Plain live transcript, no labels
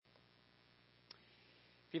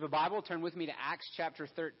If you have a Bible, turn with me to Acts chapter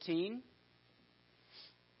 13.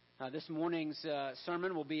 This morning's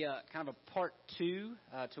sermon will be a kind of a part two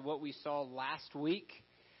to what we saw last week.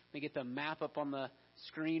 Let me get the map up on the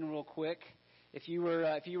screen real quick. If you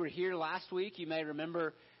were here last week, you may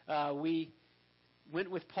remember we went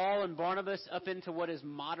with Paul and Barnabas up into what is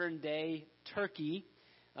modern day Turkey,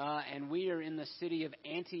 and we are in the city of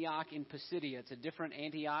Antioch in Pisidia. It's a different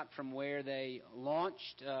Antioch from where they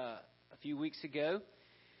launched a few weeks ago.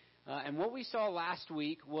 And what we saw last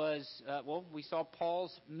week was, we saw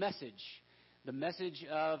Paul's message, the message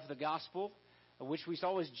of the gospel, which we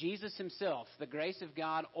saw was Jesus himself, the grace of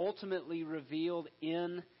God ultimately revealed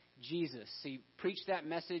in Jesus. He preached that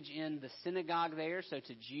message in the synagogue there, so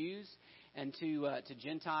to Jews and to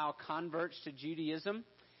Gentile converts to Judaism,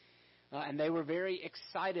 and they were very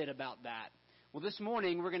excited about that. Well, this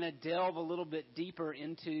morning we're going to delve a little bit deeper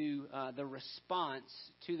into the response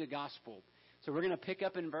to the gospel. So we're going to pick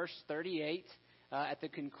up in verse 38 at the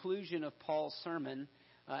conclusion of Paul's sermon,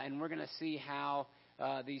 and we're going to see how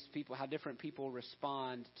how different people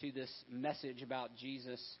respond to this message about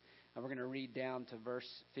Jesus. We're going to read down to verse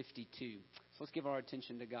 52. So let's give our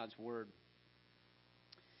attention to God's word.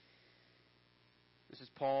 This is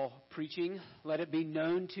Paul preaching. Let it be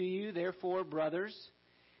known to you, therefore, brothers,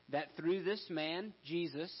 that through this man,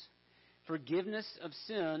 Jesus, forgiveness of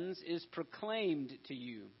sins is proclaimed to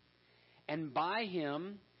you. And by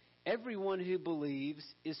him, everyone who believes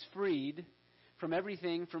is freed from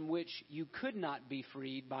everything from which you could not be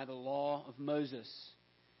freed by the law of Moses.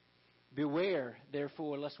 Beware,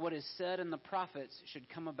 therefore, lest what is said in the prophets should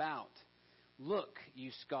come about. Look,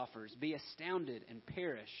 you scoffers, be astounded and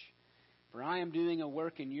perish. For I am doing a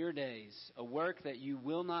work in your days, a work that you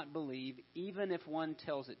will not believe, even if one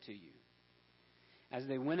tells it to you. As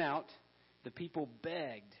they went out, the people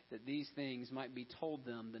begged that these things might be told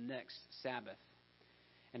them the next Sabbath.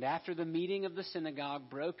 And after the meeting of the synagogue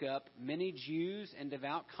broke up, many Jews and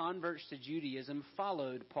devout converts to Judaism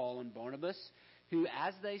followed Paul and Barnabas, who,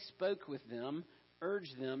 as they spoke with them,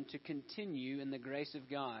 urged them to continue in the grace of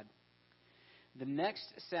God. The next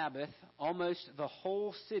Sabbath, almost the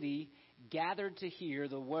whole city gathered to hear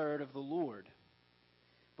the word of the Lord.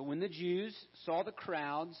 But when the Jews saw the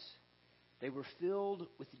crowds, they were filled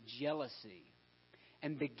with jealousy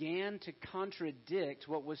and began to contradict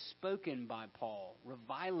what was spoken by Paul,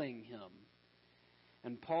 reviling him.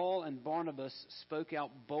 And Paul and Barnabas spoke out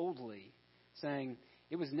boldly, saying,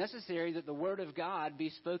 "It was necessary that the word of God be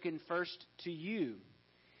spoken first to you.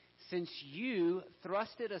 Since you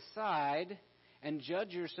thrust it aside and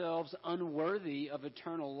judge yourselves unworthy of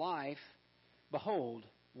eternal life, behold,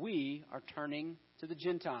 we are turning to the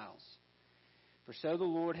Gentiles. For so the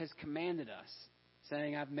Lord has commanded us,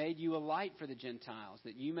 saying, I've made you a light for the Gentiles,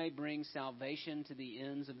 that you may bring salvation to the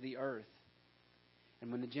ends of the earth."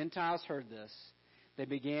 And when the Gentiles heard this, they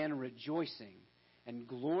began rejoicing and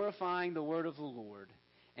glorifying the word of the Lord,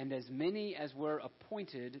 and as many as were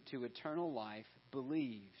appointed to eternal life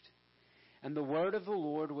believed. And the word of the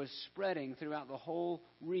Lord was spreading throughout the whole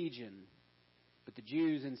region. But the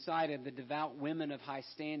Jews incited the devout women of high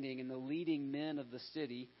standing and the leading men of the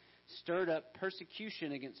city, stirred up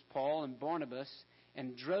persecution against Paul and Barnabas,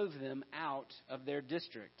 and drove them out of their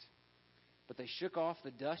district. But they shook off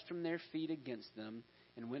the dust from their feet against them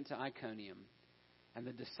and went to Iconium. And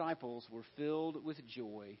the disciples were filled with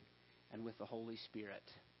joy and with the Holy Spirit.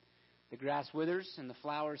 The grass withers and the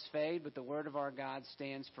flowers fade, but the word of our God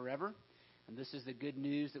stands forever. And this is the good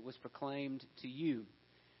news that was proclaimed to you.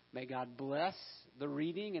 May God bless the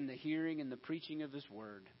reading and the hearing and the preaching of His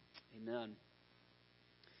word. Amen.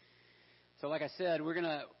 So, like I said, we're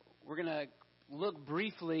gonna look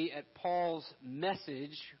briefly at Paul's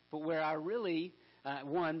message, but where I really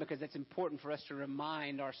because it's important for us to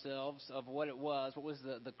remind ourselves of what it was. What was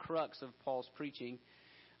the crux of Paul's preaching?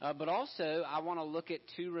 But also, I want to look at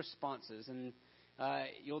two responses, and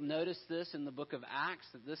you'll notice this in the book of Acts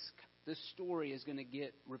that this story is going to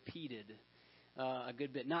get repeated a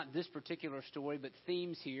good bit. Not this particular story, but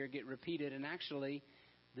themes here get repeated, and actually,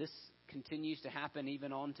 this continues to happen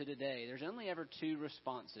even on to today. There's only ever two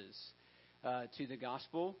responses to the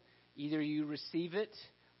gospel. Either you receive it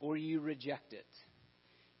or you reject it.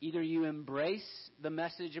 Either you embrace the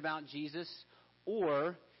message about Jesus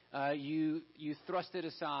or you thrust it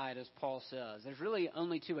aside, as Paul says. There's really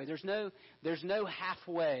only two ways. There's no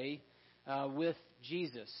halfway with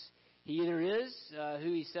Jesus. He either is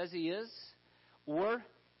who He says He is, or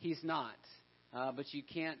He's not. But you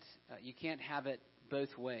can't have it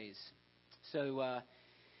both ways. So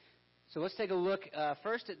let's take a look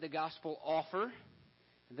first at the gospel offer,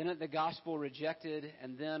 and then at the gospel rejected,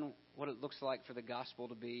 and then what it looks like for the gospel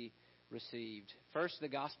to be received. First, the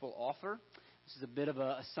gospel offer. This is a bit of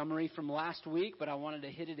a summary from last week, but I wanted to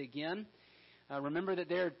hit it again. Remember that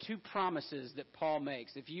there are two promises that Paul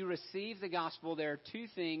makes. If you receive the gospel, there are two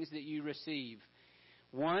things that you receive.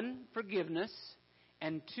 One, forgiveness,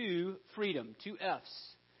 and two, freedom. Two F's.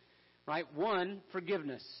 Right? One,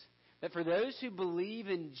 forgiveness. That for those who believe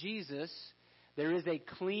in Jesus, there is a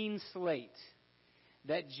clean slate.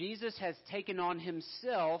 That Jesus has taken on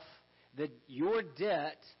himself your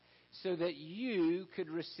debt so that you could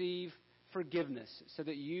receive forgiveness, so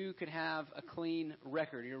that you could have a clean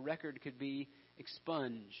record. Your record could be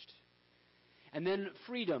expunged. And then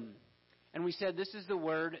freedom. And we said this is the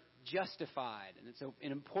word justified. And it's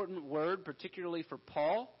an important word, particularly for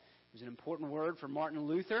Paul. It was an important word for Martin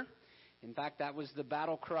Luther. In fact, that was the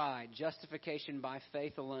battle cry, justification by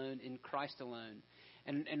faith alone, in Christ alone.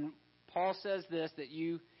 And Paul says this, that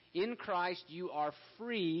in Christ you are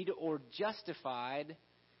freed or justified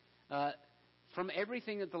from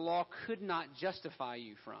everything that the law could not justify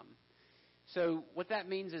you from. So what that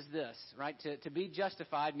means is this, right? To be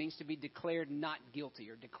justified means to be declared not guilty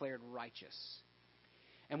or declared righteous.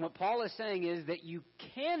 And what Paul is saying is that you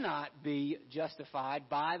cannot be justified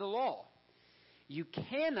by the law. You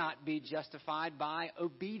cannot be justified by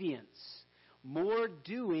obedience. More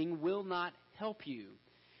doing will not help you.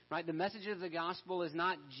 Right? The message of the gospel is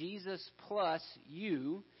not Jesus plus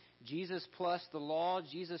you, Jesus plus the law,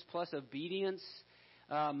 Jesus plus obedience.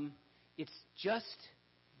 It's just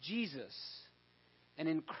Jesus. And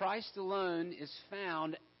in Christ alone is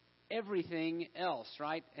found everything else,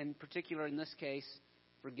 right? In particular, in this case,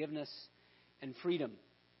 forgiveness and freedom.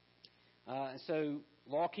 So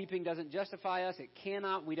law-keeping doesn't justify us. It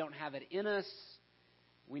cannot. We don't have it in us.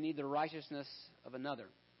 We need the righteousness of another.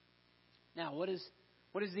 Now, what is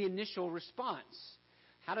the initial response?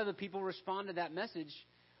 How do the people respond to that message?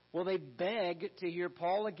 Well, they beg to hear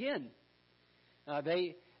Paul again.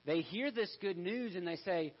 They hear this good news and they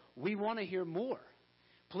say, we want to hear more.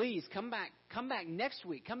 Please come back next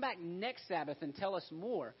week. Come back next Sabbath and tell us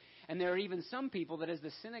more. And there are even some people that as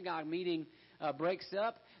the synagogue meeting breaks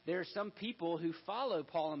up, there are some people who follow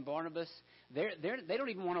Paul and Barnabas. They don't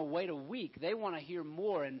even want to wait a week. They want to hear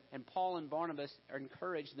more. And Paul and Barnabas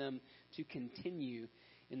encourage them to continue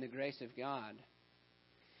in the grace of God.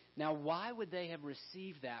 Now, why would they have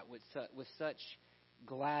received that with such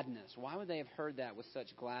gladness? Why would they have heard that with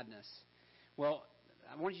such gladness? Well,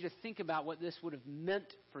 I want you to think about what this would have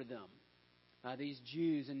meant for them, these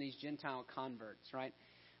Jews and these Gentile converts, right?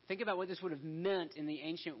 Think about what this would have meant in the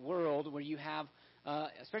ancient world where you have,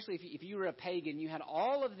 especially if you were a pagan, you had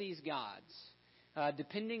all of these gods.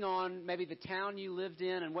 Depending on maybe the town you lived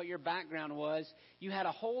in and what your background was, you had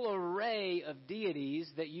a whole array of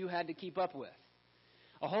deities that you had to keep up with.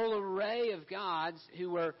 A whole array of gods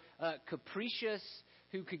who were capricious,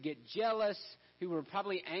 who could get jealous, who were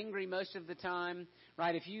probably angry most of the time,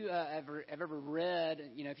 right? If you have ever read,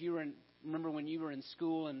 if you remember when you were in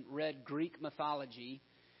school and read Greek mythology,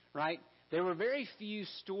 right? There were very few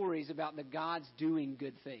stories about the gods doing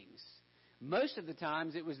good things. Most of the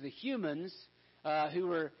times it was the humans who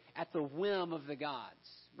were at the whim of the gods,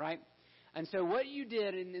 right? And so what you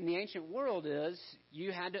did in the ancient world is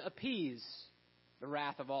you had to appease the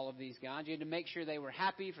wrath of all of these gods. You had to make sure they were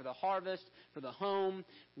happy for the harvest, for the home,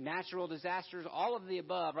 natural disasters, all of the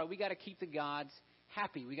above, right? We got to keep the gods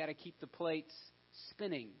happy. We got to keep the plates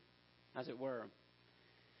spinning, as it were.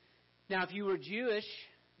 Now, if you were Jewish,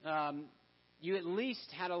 you at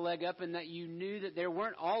least had a leg up in that you knew that there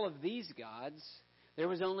weren't all of these gods. There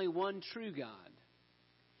was only one true God.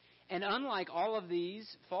 And unlike all of these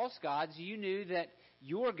false gods, you knew that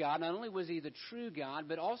your God, not only was he the true God,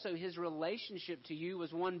 but also his relationship to you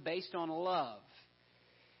was one based on love.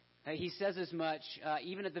 He says as much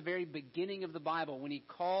even at the very beginning of the Bible when he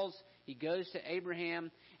goes to Abraham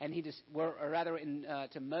and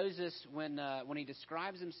to Moses when he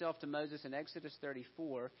describes himself to Moses in Exodus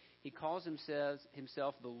 34, he calls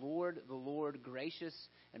himself the Lord, gracious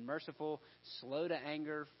and merciful, slow to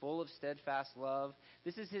anger, full of steadfast love.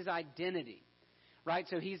 This is his identity. Right,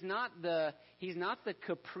 so he's not the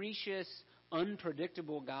capricious,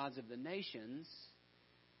 unpredictable gods of the nations.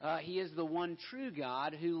 He is the one true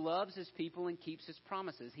God who loves his people and keeps his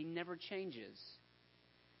promises. He never changes.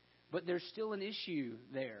 But there's still an issue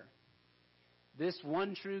there. This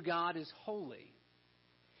one true God is holy,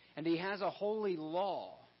 and he has a holy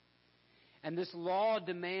law, and this law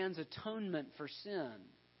demands atonement for sin.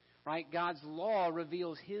 Right? God's law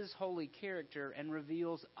reveals his holy character and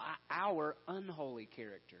reveals our unholy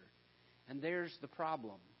character. And there's the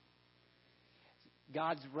problem.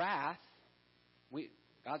 God's wrath,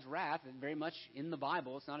 God's wrath is very much in the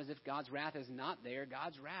Bible. It's not as if God's wrath is not there.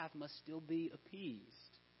 God's wrath must still be appeased.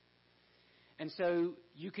 And so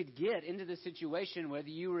you could get into the situation, whether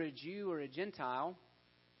you were a Jew or a Gentile,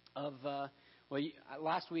 of,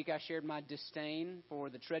 last week I shared my disdain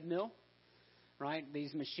for the treadmill, right?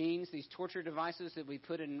 These machines, these torture devices that we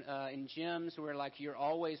put in gyms where like you're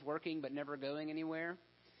always working but never going anywhere.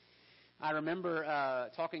 I remember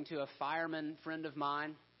talking to a fireman friend of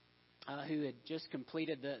mine who had just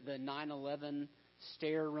completed the 9/11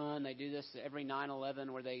 stair run. They do this every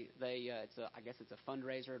 9/11 where I guess it's a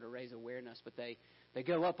fundraiser to raise awareness, but they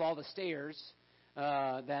go up all the stairs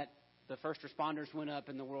that the first responders went up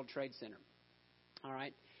in the World Trade Center. All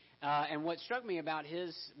right. And what struck me about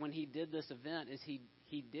when he did this event is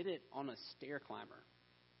he did it on a stair climber.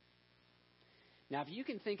 Now, if you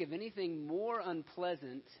can think of anything more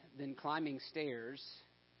unpleasant than climbing stairs,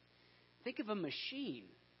 think of a machine.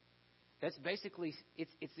 That's basically,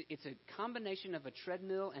 it's a combination of a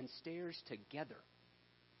treadmill and stairs together.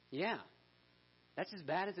 Yeah, that's as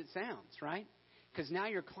bad as it sounds, right? Because now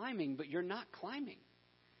you're climbing, but you're not climbing,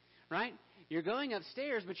 right? You're going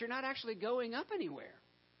upstairs, but you're not actually going up anywhere,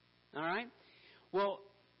 all right? Well,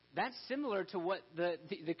 that's similar to what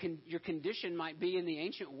your condition might be in the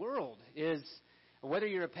ancient world is whether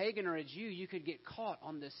you're a pagan or a Jew, you could get caught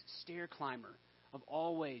on this stair climber of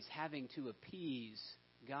always having to appease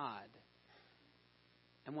God.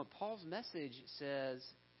 And what Paul's message says,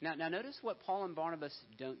 now notice what Paul and Barnabas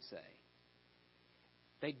don't say.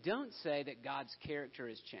 They don't say that God's character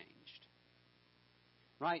has changed.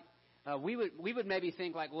 Right? We would maybe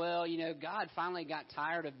think like, well, God finally got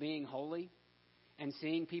tired of being holy and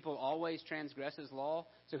seeing people always transgress his law,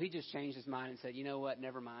 so he just changed his mind and said, you know what,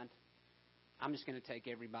 never mind. I'm just going to take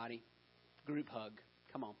everybody. Group hug.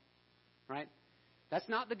 Come on. Right? That's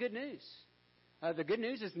not the good news. The good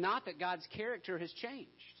news is not that God's character has changed.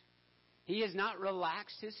 He has not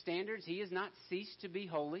relaxed his standards. He has not ceased to be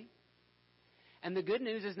holy. And the good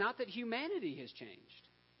news is not that humanity has changed.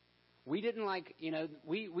 We didn't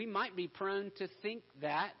we might be prone to think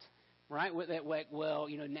that, right? That, well,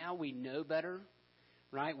 now we know better,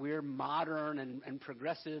 right? We're modern and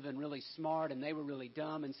progressive and really smart, and they were really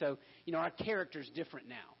dumb. And so, our character's different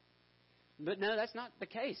now. But no, that's not the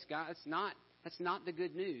case, God. That's not the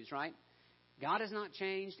good news, right? God has not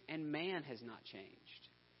changed, and man has not changed.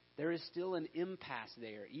 There is still an impasse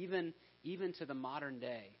there, even to the modern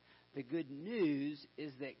day. The good news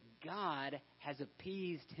is that God has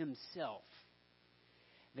appeased himself,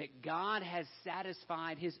 that God has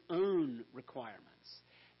satisfied his own requirements,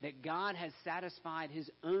 that God has satisfied his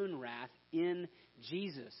own wrath in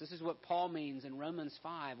Jesus. This is what Paul means in Romans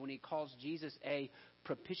 5 when he calls Jesus a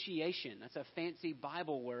propitiation. That's a fancy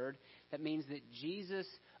Bible word that means that Jesus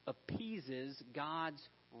appeases God's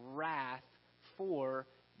wrath for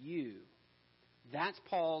you. That's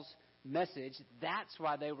Paul's message. That's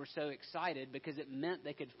why they were so excited, because it meant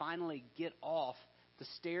they could finally get off the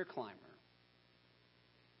stair climber.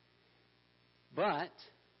 But,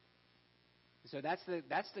 so that's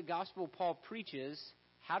the gospel Paul preaches.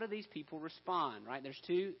 How do these people respond, right? There's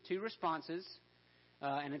two responses,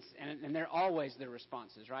 and they're always the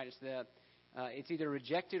responses, right? It's either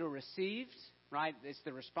rejected or received, right? It's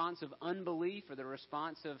the response of unbelief or the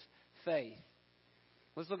response of faith.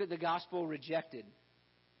 Let's look at the gospel rejected.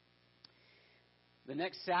 The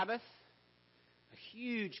next Sabbath, a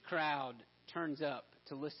huge crowd turns up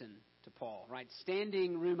to listen to Paul, right?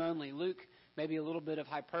 Standing room only. Luke, maybe a little bit of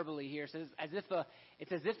hyperbole here, says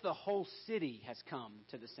it's as if the whole city has come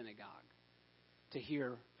to the synagogue to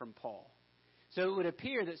hear from Paul. So it would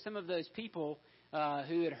appear that some of those people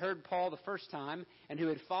who had heard Paul the first time and who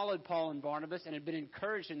had followed Paul and Barnabas and had been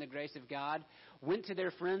encouraged in the grace of God went to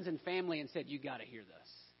their friends and family and said, "You got to hear this.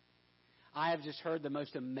 I have just heard the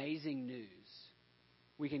most amazing news.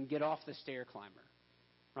 We can get off the stair climber,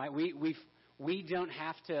 right? We don't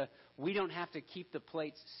have to keep the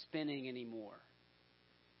plates spinning anymore.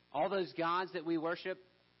 All those gods that we worship,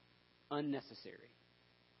 unnecessary."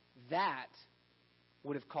 That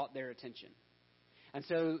would have caught their attention. And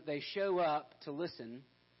so they show up to listen.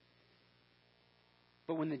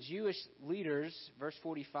 But when the Jewish leaders, verse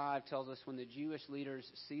 45 tells us, when the Jewish leaders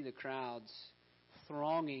see the crowds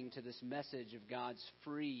thronging to this message of God's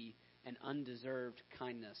free and undeserved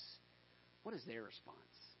kindness, what is their response?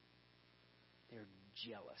 They're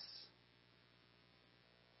jealous.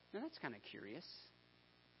 Now that's kind of curious.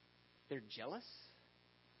 They're jealous?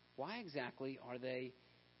 Why exactly are they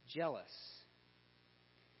jealous?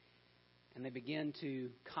 And they begin to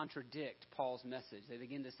contradict Paul's message. They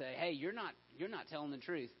begin to say, "Hey, you're not telling the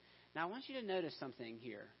truth." Now I want you to notice something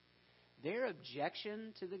here. Their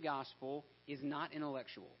objection to the gospel is not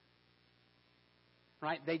intellectual.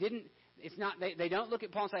 Right? They don't look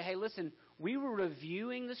at Paul and say, hey, listen, we were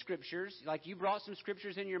reviewing the scriptures, like you brought some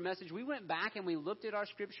scriptures in your message. We went back and we looked at our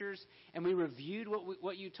scriptures and we reviewed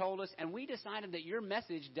what you told us, and we decided that your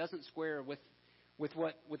message doesn't square with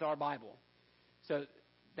our Bible. So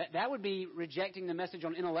that would be rejecting the message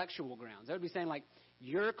on intellectual grounds. That would be saying, like,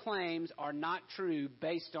 your claims are not true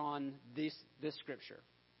based on this scripture.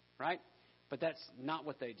 Right? But that's not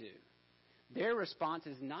what they do. Their response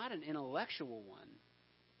is not an intellectual one.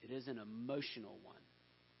 It is an emotional one.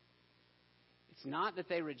 It's not that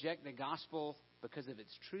they reject the gospel because of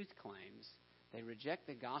its truth claims. They reject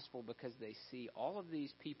the gospel because they see all of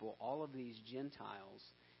these people, all of these Gentiles,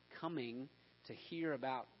 coming to hear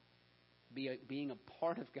about being a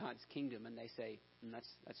part of God's kingdom, and they say,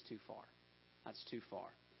 that's too far. That's too far.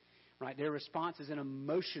 Right? Their response is an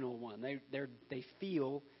emotional one. They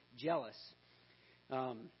feel jealous.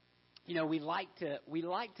 We like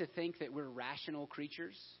to think that we're rational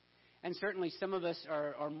creatures, and certainly some of us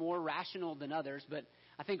are more rational than others. But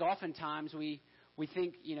I think oftentimes we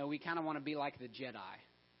think we kind of want to be like the Jedi.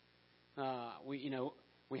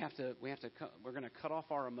 We're going to cut off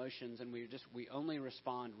our emotions, and we only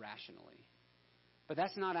respond rationally. But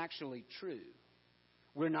that's not actually true.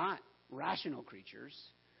 We're not rational creatures.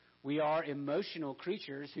 We are emotional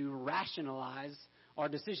creatures who rationalize our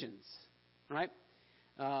decisions. Right?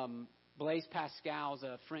 Blaise Pascal's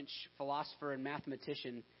a French philosopher and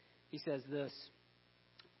mathematician. He says this: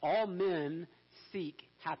 all men seek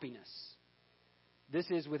happiness. This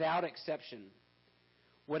is without exception.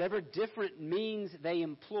 Whatever different means they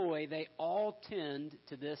employ, they all tend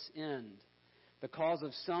to this end. The cause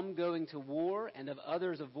of some going to war and of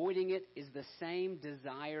others avoiding it is the same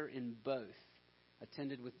desire in both,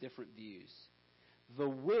 attended with different views. The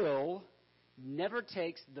will never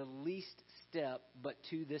takes the least step but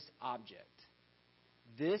to this object.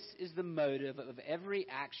 This is the motive of every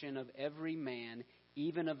action of every man,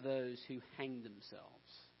 even of those who hang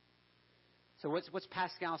themselves. So what's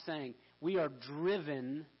Pascal saying? We are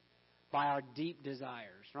driven by our deep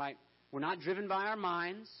desires, right? We're not driven by our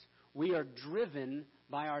minds. We are driven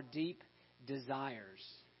by our deep desires.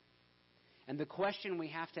 And the question we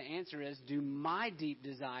have to answer is, do my deep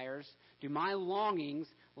desires, do my longings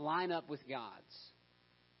line up with God's?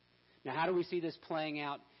 Now, how do we see this playing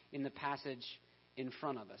out in the passage in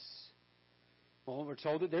front of us? Well, we're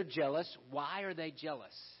told that they're jealous. Why are they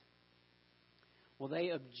jealous? Well, they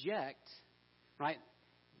object, right?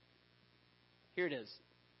 Here it is.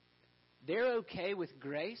 They're okay with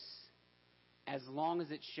grace as long as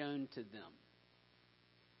it's shown to them.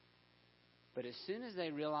 But as soon as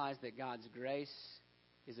they realize that God's grace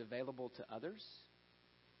is available to others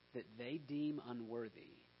that they deem unworthy,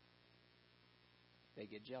 they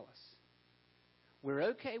get jealous. We're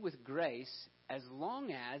okay with grace as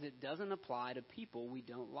long as it doesn't apply to people we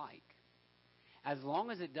don't like. As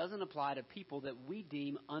long as it doesn't apply to people that we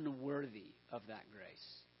deem unworthy of that grace.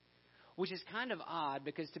 Which is kind of odd,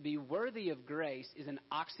 because to be worthy of grace is an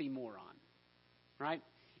oxymoron. Right?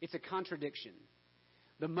 It's a contradiction.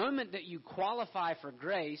 The moment that you qualify for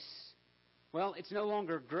grace, well, it's no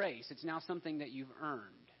longer grace. It's now something that you've earned.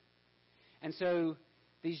 And so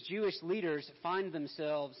these Jewish leaders find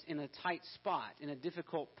themselves in a tight spot, in a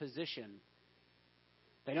difficult position.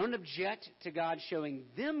 They don't object to God showing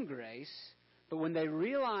them grace, but when they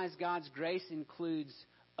realize God's grace includes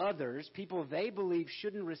others, people they believe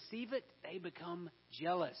shouldn't receive it, they become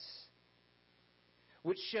jealous.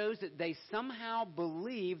 Which shows that they somehow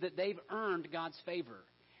believe that they've earned God's favor.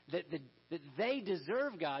 That they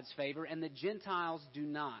deserve God's favor and the Gentiles do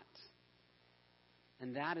not.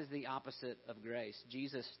 And that is the opposite of grace.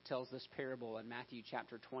 Jesus tells this parable in Matthew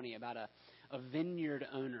chapter 20 about a vineyard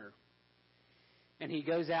owner. And he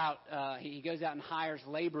goes out and hires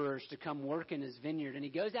laborers to come work in his vineyard. And he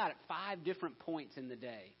goes out at 5 different points in the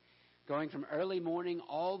day, going from early morning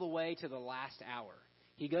all the way to the last hour.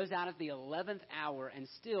 He goes out at the 11th hour, and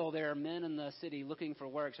still there are men in the city looking for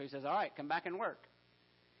work. So he says, all right, come back and work.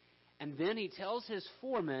 And then he tells his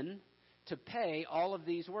foreman to pay all of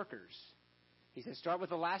these workers. He says, start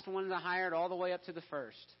with the last ones I hired all the way up to the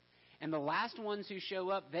first. And the last ones who show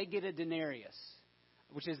up, they get a denarius,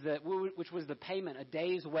 which was the payment, a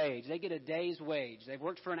day's wage. They get a day's wage. They've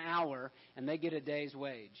worked for an hour, and they get a day's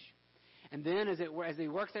wage. And then as they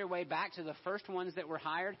work their way back to the first ones that were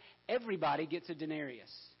hired, everybody gets a denarius.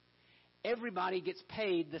 Everybody gets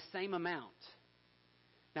paid the same amount.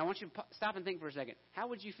 Now, I want you to stop and think for a second. How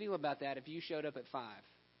would you feel about that if you showed up at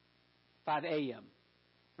 5 a.m.,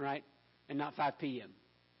 right, and not 5 p.m.?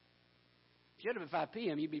 If you showed up at 5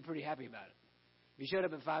 p.m., you'd be pretty happy about it. If you showed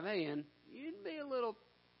up at 5 a.m., you'd be a little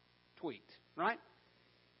tweaked, right?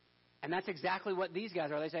 And that's exactly what these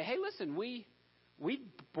guys are. They say, hey, listen, we've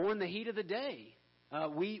borne the heat of the day.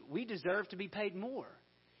 We deserve to be paid more.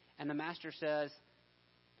 And the master says,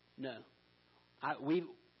 no.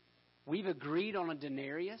 We've agreed on a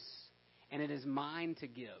denarius, and it is mine to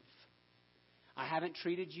give. I haven't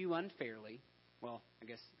treated you unfairly. Well, I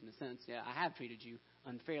guess in a sense, yeah, I have treated you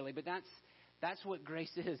unfairly. But that's what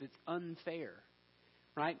grace is. It's unfair,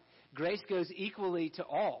 right? Grace goes equally to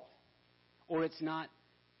all, or it's not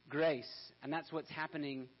grace. And that's what's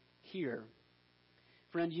happening here.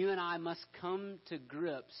 Friend, you and I must come to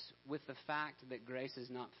grips with the fact that grace is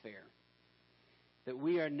not fair. That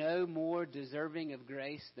we are no more deserving of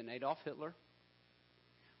grace than Adolf Hitler.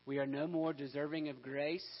 We are no more deserving of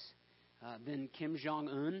grace than Kim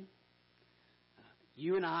Jong-un.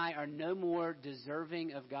 You and I are no more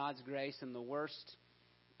deserving of God's grace than the worst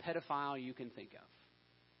pedophile you can think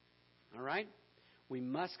of. All right? We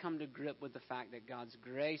must come to grip with the fact that God's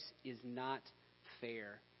grace is not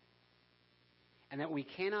fair. And that we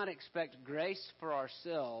cannot expect grace for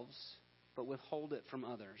ourselves, but withhold it from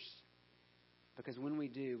others. Because when we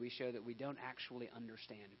do, we show that we don't actually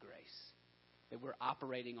understand grace. That we're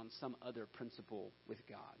operating on some other principle with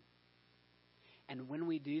God. And when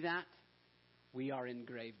we do that, we are in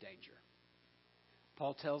grave danger.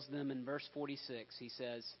 Paul tells them in verse 46, he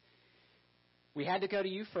says, we had to go to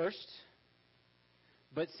you first,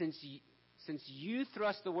 but since you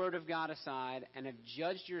thrust the word of God aside and have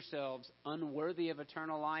judged yourselves unworthy of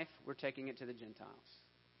eternal life, we're taking it to the Gentiles.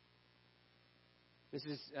 This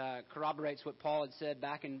corroborates what Paul had said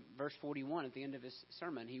back in verse 41 at the end of his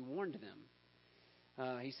sermon. He warned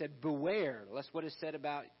them. He said, beware, lest what is said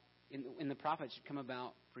about in the prophets should come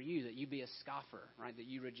about for you, that you be a scoffer, right? That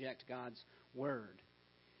you reject God's word.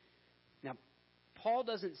 Now, Paul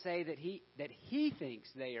doesn't say that he thinks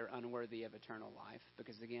they are unworthy of eternal life,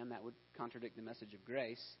 because again, that would contradict the message of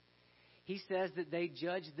grace. He says that they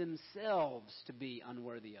judge themselves to be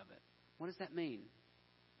unworthy of it. What does that mean?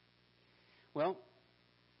 Well,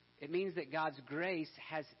 it means that God's grace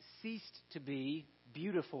has ceased to be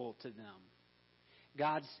beautiful to them.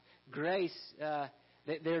 God's grace,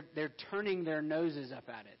 they're turning their noses up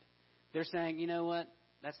at it. They're saying, you know what?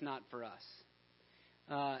 That's not for us.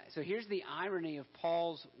 So here's the irony of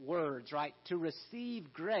Paul's words, right? To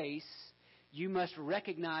receive grace, you must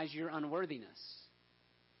recognize your unworthiness.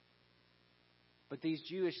 But these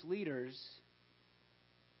Jewish leaders,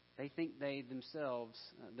 they think they themselves,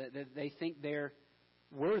 they think they're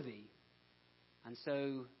worthy. And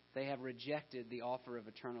so they have rejected the offer of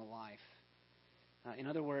eternal life. In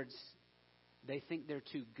other words, they think they're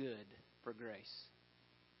too good for grace.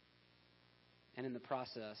 And in the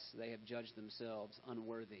process, they have judged themselves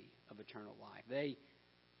unworthy of eternal life.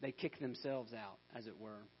 They kick themselves out, as it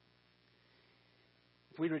were.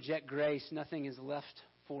 If we reject grace, nothing is left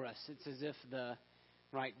for us. It's as if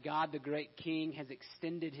God, the great King, has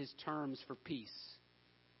extended his terms for peace.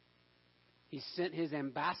 He sent his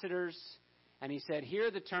ambassadors, and he said, here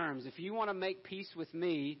are the terms. If you want to make peace with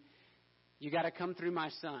me, you got to come through my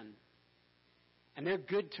son. And they're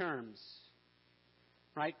good terms,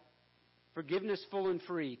 right? Forgiveness full and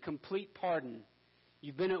free, complete pardon.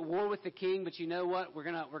 You've been at war with the king, but you know what? We're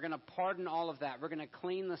gonna pardon all of that. We're gonna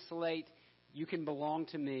clean the slate. You can belong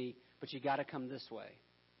to me, but you got to come this way.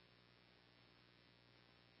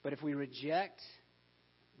 But if we reject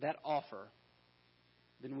that offer,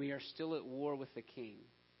 then we are still at war with the king,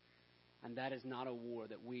 and that is not a war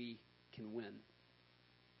that we can win.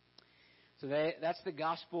 So that's the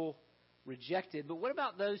gospel rejected. But what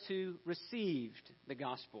about those who received the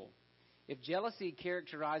gospel? If jealousy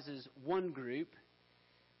characterizes one group,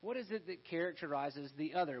 what is it that characterizes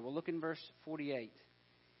the other? Well, look in verse 48.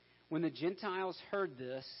 When the Gentiles heard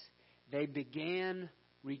this, they began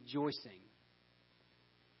rejoicing.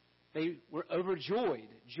 They were overjoyed.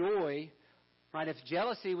 Joy, right? If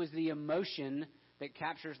jealousy was the emotion that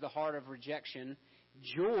captures the heart of rejection,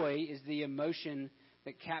 joy is the emotion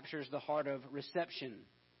that captures the heart of reception.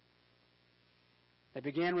 They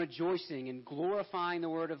began rejoicing and glorifying the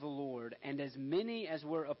word of the Lord, and as many as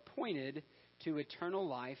were appointed to eternal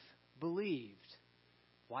life believed.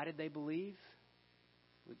 Why did they believe?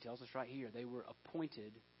 It tells us right here. They were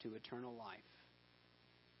appointed to eternal life.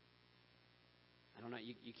 I don't know.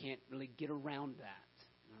 You can't really get around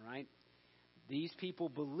that. All right? These people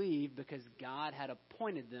believed because God had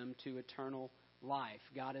appointed them to eternal life.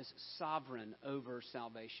 God is sovereign over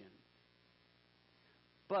salvation.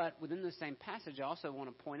 But within the same passage, I also want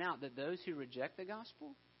to point out that those who reject the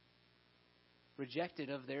gospel reject it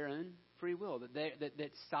of their own free will.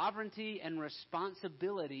 That sovereignty and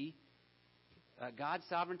responsibility God's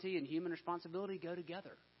sovereignty and human responsibility go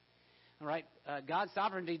together. All right? God's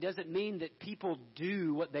sovereignty doesn't mean that people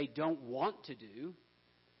do what they don't want to do.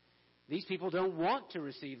 These people don't want to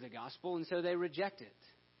receive the gospel, and so they reject it.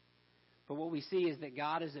 But what we see is that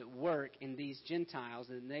God is at work in these Gentiles,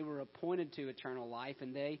 and they were appointed to eternal life,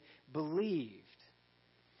 and they believed.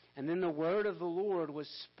 And then the word of the Lord was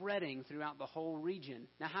spreading throughout the whole region.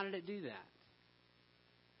 Now, how did it do that?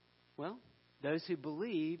 Well, those who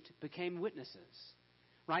believed became witnesses,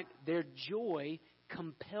 right? Their joy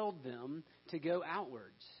compelled them to go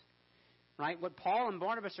outwards, right? What Paul and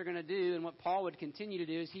Barnabas are going to do, and what Paul would continue to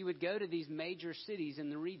do, is he would go to these major cities in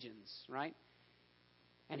the regions, right?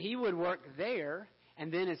 And he would work there,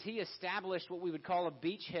 and then as he established what we would call a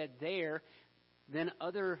beachhead there, then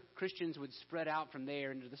other Christians would spread out from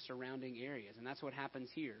there into the surrounding areas. And that's what happens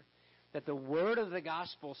here. That the word of the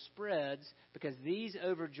gospel spreads because these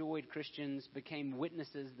overjoyed Christians became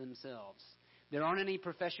witnesses themselves. There aren't any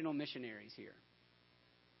professional missionaries here.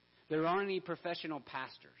 There aren't any professional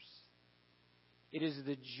pastors. It is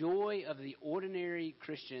the joy of the ordinary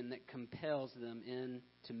Christian that compels them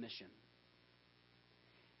into mission.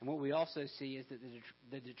 And what we also see is that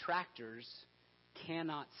the detractors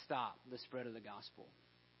cannot stop the spread of the gospel,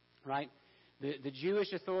 right? The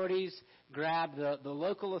Jewish authorities grab the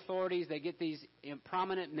local authorities. They get these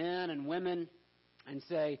prominent men and women and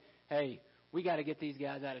say, hey, we got to get these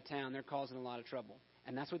guys out of town. They're causing a lot of trouble.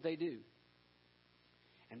 And that's what they do.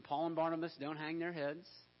 And Paul and Barnabas don't hang their heads.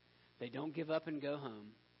 They don't give up and go home.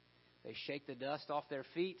 They shake the dust off their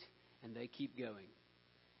feet and they keep going.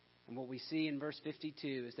 And what we see in verse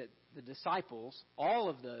 52 is that the disciples, all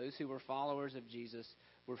of those who were followers of Jesus,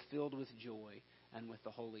 were filled with joy and with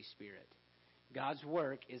the Holy Spirit. God's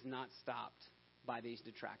work is not stopped by these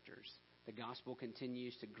detractors. The gospel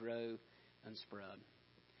continues to grow and spread.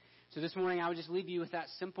 So this morning I would just leave you with that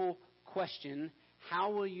simple question: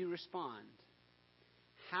 how will you respond?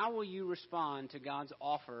 How will you respond to God's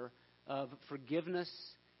offer of forgiveness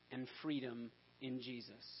and freedom in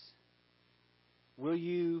Jesus? Will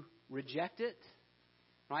you reject it?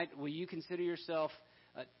 Right? Will you consider yourself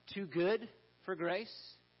too good for grace?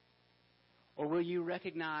 Or will you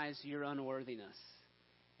recognize your unworthiness?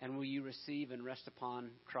 And will you receive and rest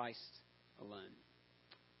upon Christ alone?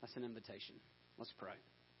 That's an invitation. Let's pray.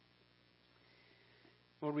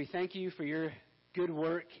 Lord, we thank you for your good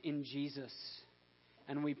work in Jesus.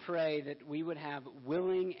 And we pray that we would have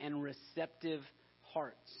willing and receptive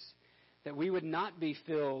hearts. That we would not be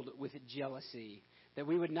filled with jealousy. That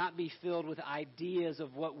we would not be filled with ideas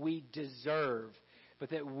of what we deserve. But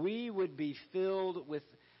that we would be filled with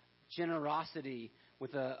generosity,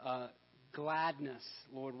 with a gladness.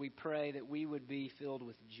 Lord, we pray that we would be filled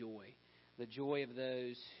with joy. The joy of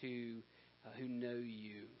those who know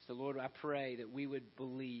you. So, Lord, I pray that we would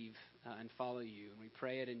believe and follow you. And we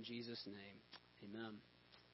pray it in Jesus' name. Amen.